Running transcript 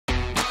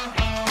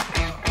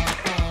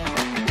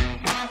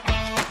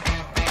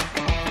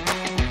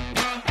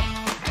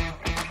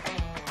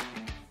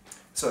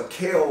So at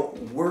Kale,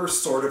 we're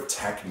sort of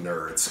tech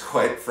nerds,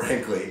 quite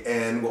frankly,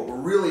 and what we're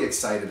really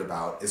excited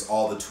about is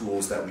all the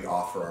tools that we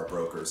offer our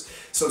brokers.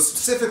 So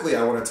specifically,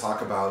 I want to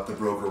talk about the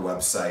broker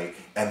website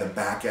and the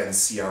back-end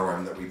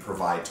CRM that we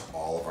provide to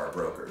all of our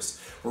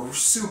brokers. We're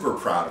super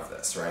proud of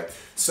this, right?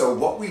 So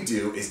what we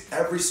do is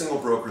every single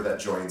broker that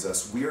joins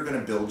us, we are going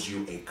to build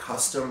you a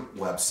custom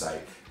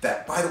website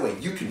that, by the way,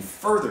 you can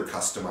further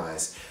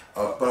customize,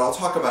 but I'll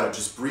talk about it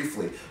just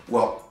briefly.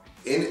 Well,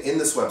 in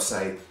this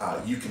website,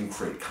 you can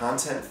create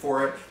content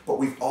for it, but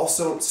we've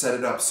also set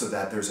it up so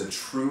that there's a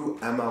true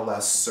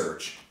MLS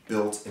search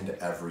built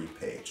into every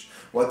page.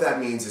 What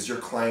that means is your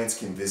clients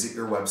can visit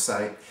your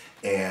website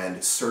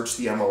and search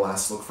the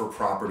MLS, look for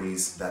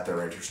properties that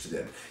they're interested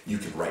in. You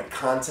can write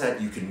content,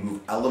 you can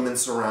move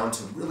elements around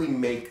to really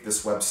make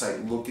this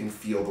website look and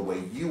feel the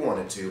way you want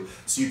it to,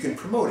 so you can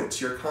promote it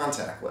to your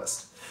contact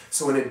list.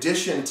 So in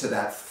addition to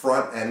that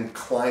front-end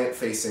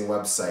client-facing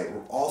website,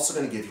 we're also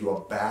going to give you a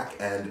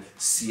back-end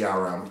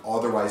CRM,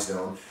 otherwise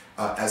known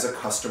as a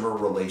customer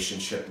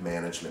relationship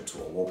management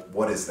tool. Well,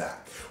 what is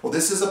that? Well,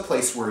 this is a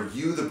place where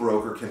you, the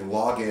broker, can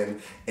log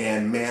in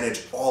and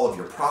manage all of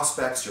your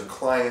prospects, your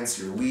clients,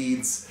 your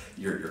leads,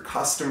 your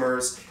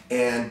customers,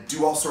 and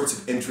do all sorts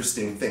of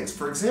interesting things.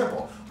 For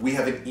example, we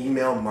have an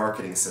email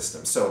marketing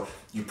system. So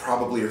you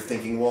probably are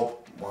thinking, well,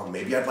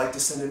 maybe I'd like to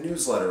send a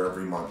newsletter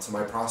every month to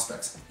my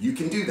prospects. You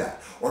can do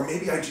that. Or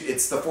maybe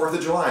it's the 4th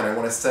of July and I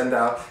want to send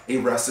out a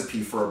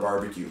recipe for a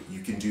barbecue.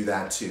 You can do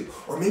that too.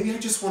 Or maybe I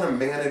just want to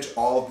manage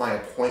all of my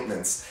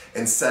appointments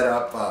and set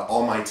up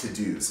all my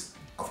to-dos.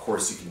 Of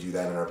course, you can do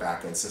that in our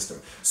back-end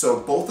system. So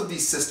both of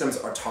these systems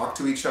talk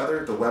to each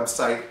other, the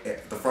website,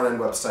 the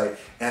front-end website,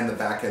 and the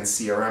back-end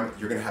CRM.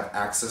 You're going to have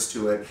access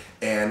to it,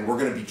 and we're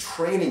going to be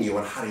training you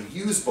on how to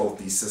use both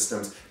these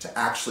systems to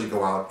actually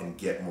go out and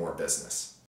get more business.